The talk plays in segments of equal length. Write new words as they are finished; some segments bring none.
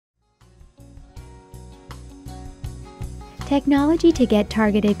Technology to get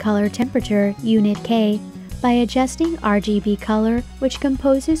targeted color temperature, unit K, by adjusting RGB color, which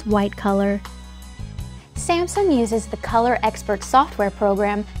composes white color. Samsung uses the Color Expert software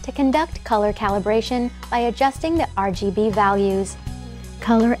program to conduct color calibration by adjusting the RGB values.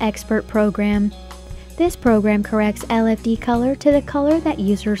 Color Expert program. This program corrects LFD color to the color that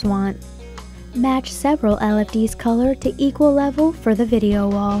users want. Match several LFDs color to equal level for the video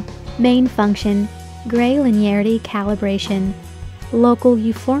wall. Main function: gray linearity calibration, local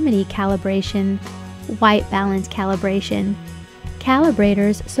uniformity calibration, white balance calibration.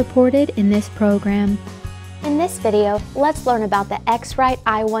 Calibrators supported in this program. In this video, let's learn about the X-Rite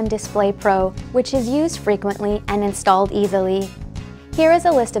i1 Display Pro, which is used frequently and installed easily. Here is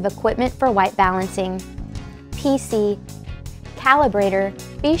a list of equipment for white balancing. PC. Calibrator,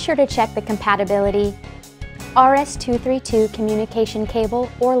 be sure to check the compatibility. RS-232 communication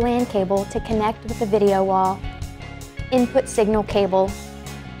cable or LAN cable to connect with the video wall. Input signal cable.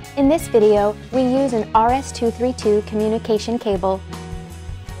 In this video, we use an RS-232 communication cable.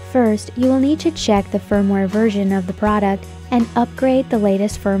 First, you will need to check the firmware version of the product and upgrade the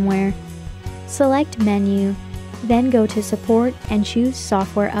latest firmware. Select Menu, then go to Support and choose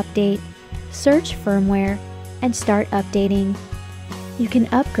Software Update. Search Firmware and start updating. You can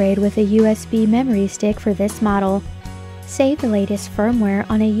upgrade with a USB memory stick for this model. Save the latest firmware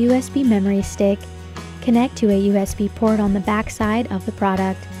on a USB memory stick. Connect to a USB port on the back side of the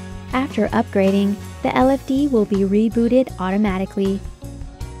product. After upgrading, the LFD will be rebooted automatically.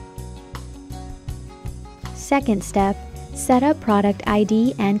 Second step, set up product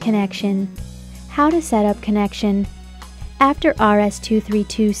ID and connection. How to set up connection. After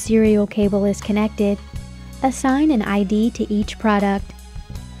RS-232 serial cable is connected, assign an ID to each product.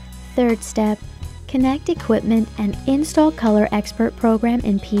 Third step, connect equipment and install Color Expert program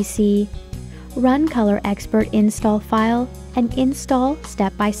in PC. Run Color Expert install file and install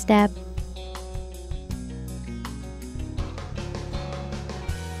step by step.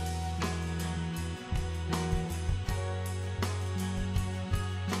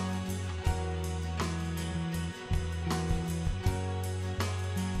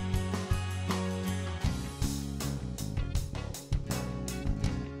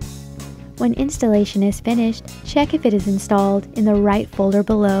 When installation is finished, check if it is installed in the right folder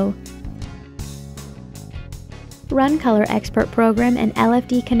below. Run Color Expert program and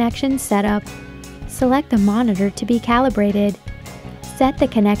LFD connection setup. Select the monitor to be calibrated. Set the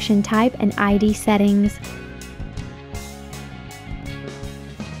connection type and ID settings.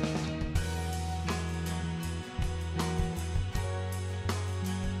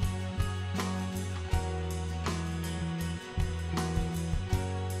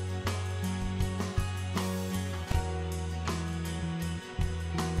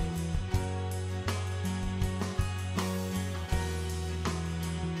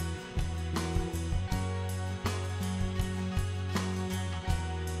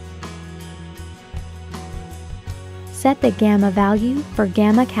 Set the gamma value for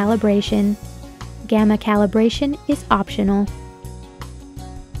gamma calibration. Gamma calibration is optional.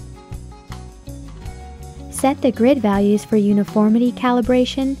 Set the grid values for uniformity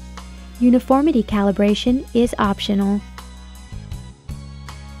calibration. Uniformity calibration is optional.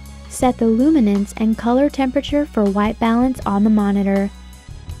 Set the luminance and color temperature for white balance on the monitor.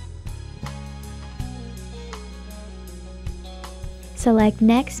 Select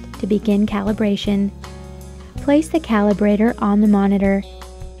Next to begin calibration. Place the calibrator on the monitor.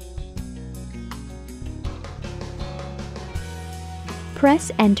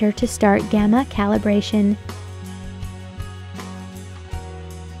 Press Enter to start gamma calibration.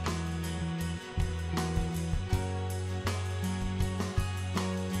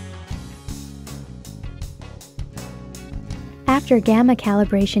 After gamma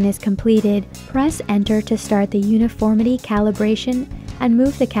calibration is completed, press Enter to start the uniformity calibration and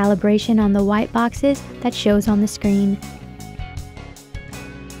move the calibration on the white boxes that shows on the screen.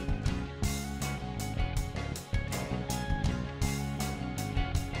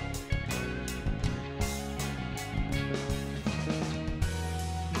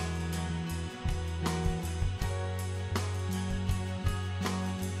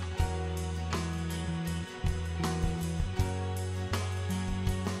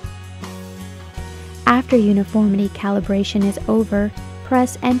 After uniformity calibration is over,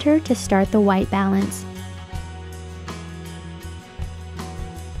 press Enter to start the white balance.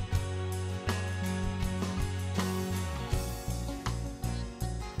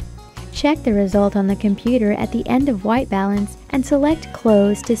 Check the result on the computer at the end of white balance and select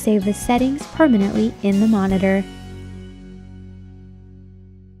Close to save the settings permanently in the monitor.